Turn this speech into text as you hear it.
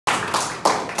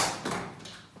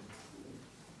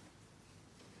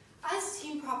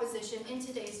opposition in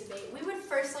today's debate, we would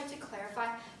first like to clarify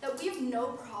that we have no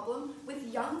problem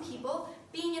with young people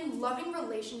being in loving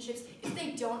relationships if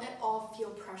they don't at all feel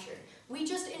pressured. We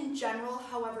just in general,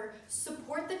 however,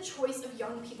 support the choice of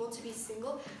young people to be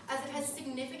single as it has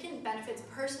significant benefits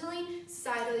personally,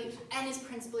 societally, and is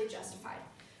principally justified.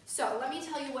 So let me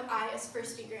tell you what I, as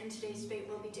first speaker in today's debate,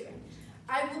 will be doing.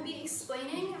 I will be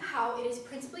explaining how it is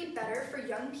principally better for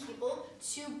young people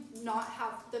to not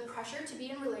have the pressure to be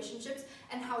in relationships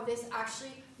and how this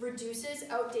actually reduces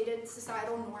outdated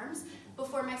societal norms.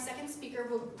 Before my second speaker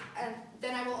will, and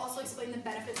then I will also explain the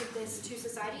benefits of this to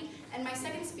society, and my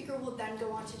second speaker will then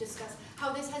go on to discuss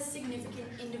how this has significant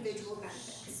individual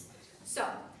benefits. So,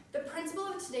 the principle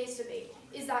of today's debate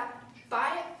is that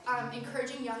by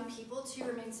encouraging young people to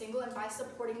remain single and by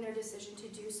supporting their decision to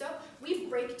do so, we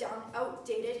break down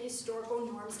outdated historical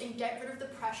norms and get rid of the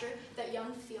pressure that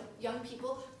young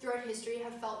people throughout history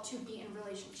have felt to be in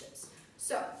relationships.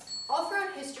 So, all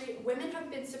throughout history, women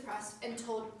have been suppressed and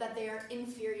told that they are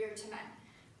inferior to men.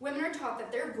 Women are taught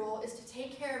that their role is to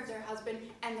take care of their husband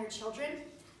and their children.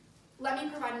 Let me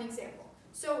provide an example.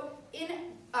 So, in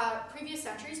previous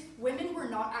centuries, women were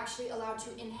not actually allowed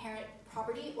to inherit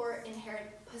property or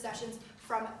inherit possessions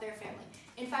from their family.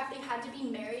 In fact, they had to be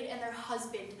married and their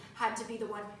husband had to be the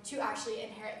one to actually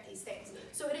inherit these things.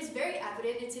 So it is very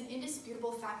evident, it's an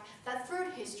indisputable fact that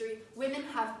throughout history, women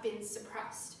have been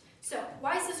suppressed. So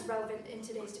why is this relevant in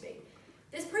today's debate?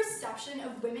 This perception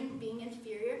of women being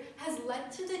inferior has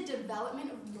led to the development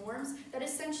of norms that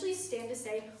essentially stand to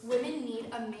say women need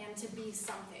a man to be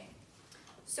something.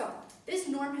 So, this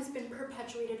norm has been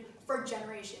perpetuated for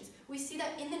generations. We see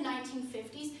that in the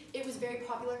 1950s, it was very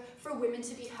popular for women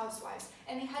to be housewives,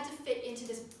 and they had to fit into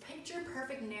this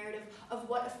picture-perfect narrative of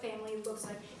what a family looks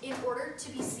like in order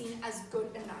to be seen as good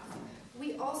enough.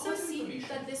 We also see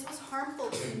that this was harmful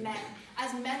to men,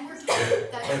 as men were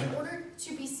taught that in order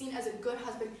to be seen as a good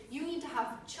husband, you need to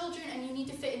have children and you need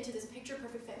to fit into this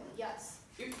picture-perfect family. Yes?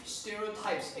 If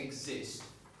stereotypes exist,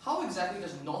 how exactly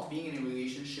does not being in a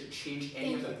relationship change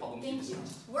any of the problems you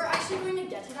discussed? We're actually going to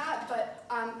get to that, but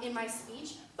in my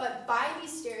speech. But by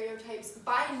these stereotypes,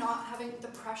 by not having the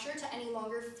pressure to any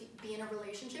longer be in a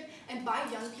relationship, and by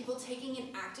young people taking an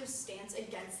active stance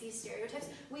against these stereotypes,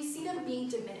 we see them being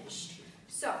diminished.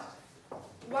 So,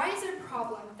 why is it a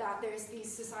problem that there's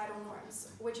these societal norms,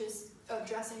 which is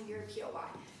addressing your POI?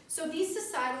 So these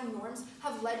societal norms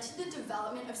have led to the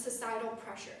development of societal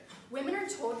pressure. Women are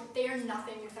told they are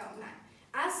nothing without men.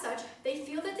 As such, they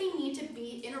feel that they need to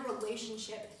be in a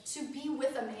relationship to be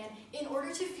with a man in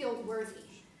order to feel worthy.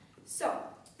 So,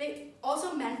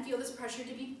 men feel this pressure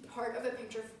to be part of a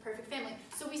picture-perfect family.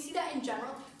 So we see that in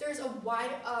general, there's a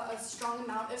strong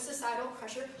amount of societal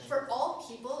pressure for all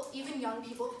people, even young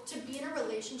people, to be in a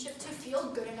relationship, to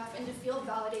feel good enough, and to feel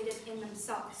validated in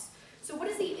themselves. So what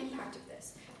is the impact of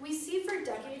this? We see for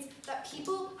decades that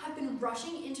people have been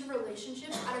rushing into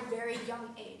relationships at a very young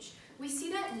age. We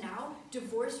see that now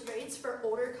divorce rates for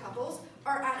older couples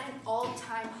are at an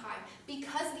all-time high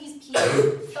because these people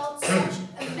felt such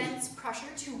immense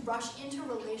pressure to rush into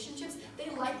relationships they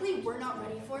likely were not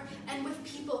ready for, and with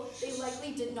people they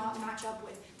likely did not match up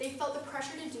with. They felt the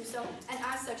pressure to do so, and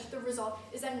as such, the result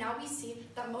is that now we see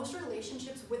that most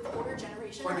relationships with the older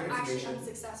generation are actually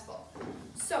unsuccessful.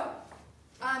 So,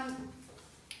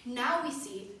 now we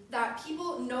see that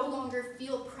people no longer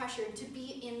feel pressured to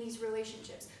be in these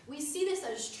relationships. We see this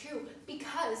as true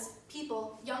because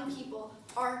young people,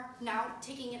 are now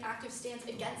taking an active stance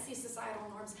against these societal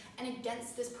norms and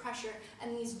against this pressure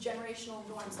and these generational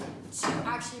norms to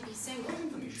actually be single.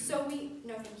 So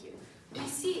no thank you. We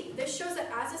see, this shows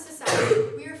that as a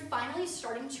society, we are finally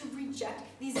starting to reject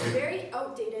these very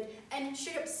outdated and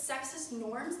straight up sexist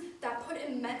norms that put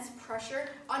immense pressure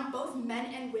on both men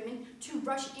and women to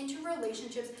rush into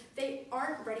relationships they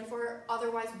aren't ready for or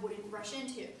otherwise wouldn't rush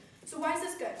into. So why is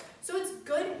this good? So it's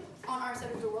good on our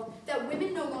side of the world that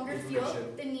women no longer feel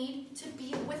the need to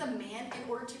be with a man in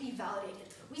order to be validated.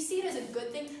 We see it as a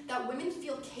good thing that women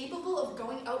feel capable of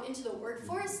going out into the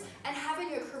workforce and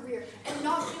having a career and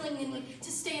not feeling the need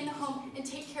to stay in the home and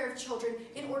take care of children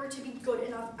in order to be good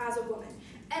enough as a woman.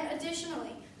 And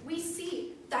additionally, we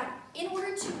see that in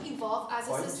order to evolve as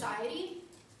a society,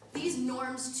 these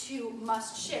norms too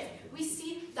must shift. we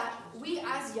see that we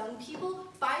as young people,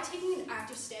 by taking an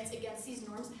active stance against these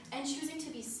norms and choosing to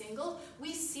be single,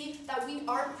 we see that we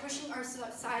are pushing our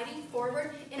society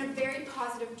forward in a very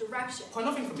positive direction. Point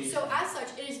of information. So as such,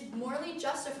 it is morally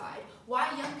justified why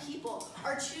young people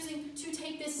are choosing to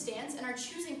take this stance and are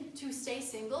choosing to stay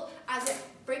single, as it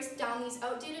breaks down these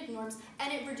outdated norms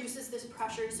and it reduces this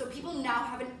pressure, so people now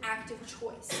have an active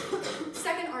choice.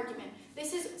 Second argument,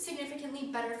 this is significantly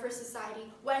better for society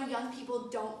when young people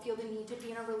don't feel the need to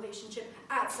be in a relationship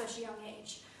at such a young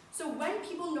age. So when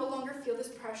people no longer feel this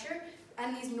pressure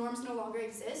and these norms no longer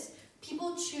exist,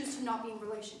 people choose to not be in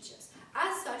relationships.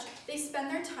 As such, they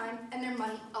spend their time and their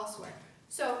money elsewhere.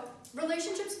 So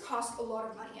relationships cost a lot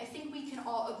of money. I think we can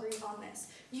all agree on this.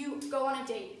 You go on a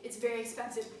date, it's very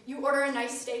expensive. You order a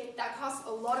nice steak, that costs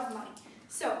a lot of money.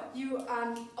 So you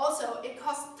also, it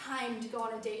costs time to go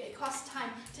on a date. It costs time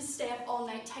to stay up all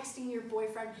night texting your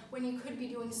boyfriend when you could be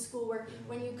doing schoolwork,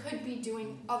 when you could be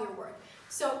doing other work.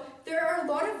 So there are a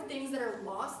lot of things that are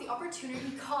lost. The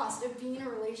opportunity cost of being in a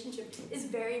relationship is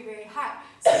very, very high.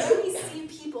 So when we see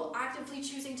people actively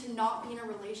choosing to not be in a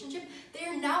relationship, they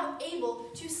are now able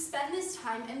to spend this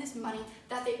time and this money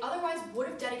that they otherwise would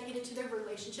have dedicated to their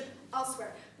relationship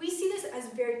elsewhere. We see this as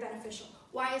very beneficial.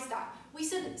 Why is that? We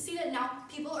see that now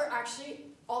people are actually,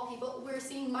 all people, we're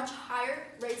seeing much higher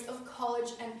rates of college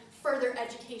and further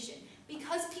education.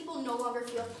 Because people no longer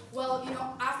feel, well, you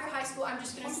know, after high school, I'm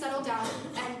just going to settle down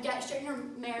and get straight into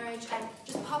marriage and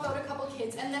just pop out a couple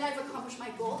kids, and then I've accomplished my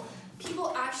goal.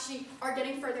 People actually are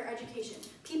getting further education.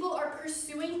 People are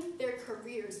pursuing their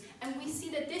careers, and we see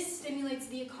that this stimulates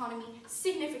the economy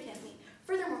significantly.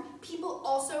 Furthermore, people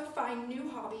also find new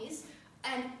hobbies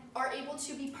and are able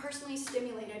to be personally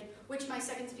stimulated, which my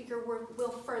second speaker will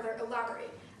further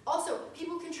elaborate. Also,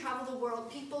 people can travel the world,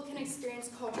 people can experience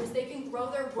cultures, they can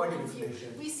grow their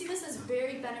worldview. We see this as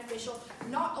very beneficial,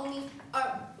 not only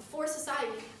for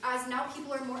society, as now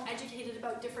people are more educated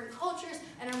about different cultures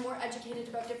and are more educated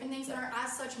about different things and are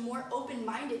as such more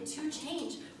open-minded to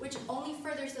change, which only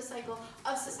furthers the cycle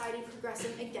of society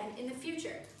progressing again in the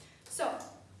future. So,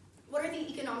 what are the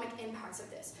economic impacts of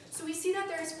this? So we see that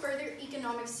there is further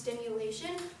economic stimulation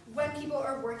when people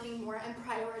are working more and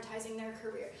prioritizing their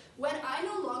career. When I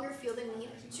no longer feel the need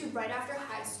to, right after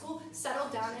high school, settle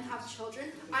down and have children,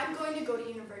 I'm going to go to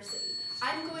university.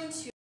 I'm going to